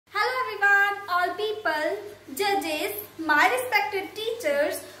people, judges, my respected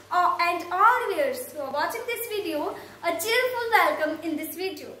teachers and all viewers who are watching this video, a cheerful welcome in this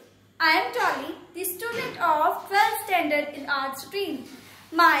video. I am Dolly, the student of 12th standard in art stream.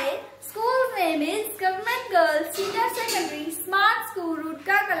 My school's name is Government Girls Senior Secondary Smart School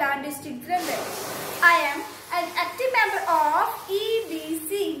Rurka, KALAN district Inderjit. I am an active member of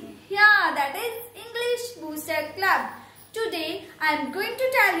EBC. Yeah, that is English Booster Club. Today I am going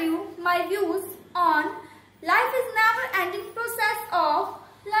to tell you my views on life is never-ending process of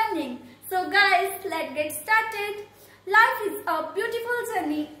learning. So guys, let's get started. Life is a beautiful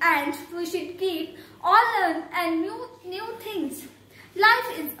journey and we should keep all learn and new things.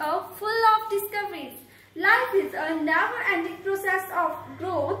 Life is full of discoveries. Life is a never-ending process of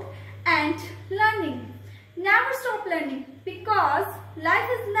growth and learning. Never stop learning because life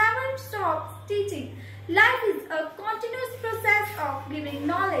is never stops teaching. Life is a continuous process of giving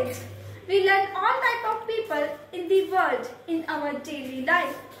knowledge. We learn all type of people in the world in our daily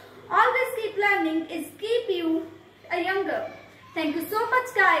life. Always keep learning is keep you younger. Thank you so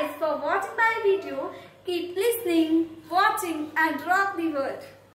much guys for watching my video. Keep listening, watching and rock the world.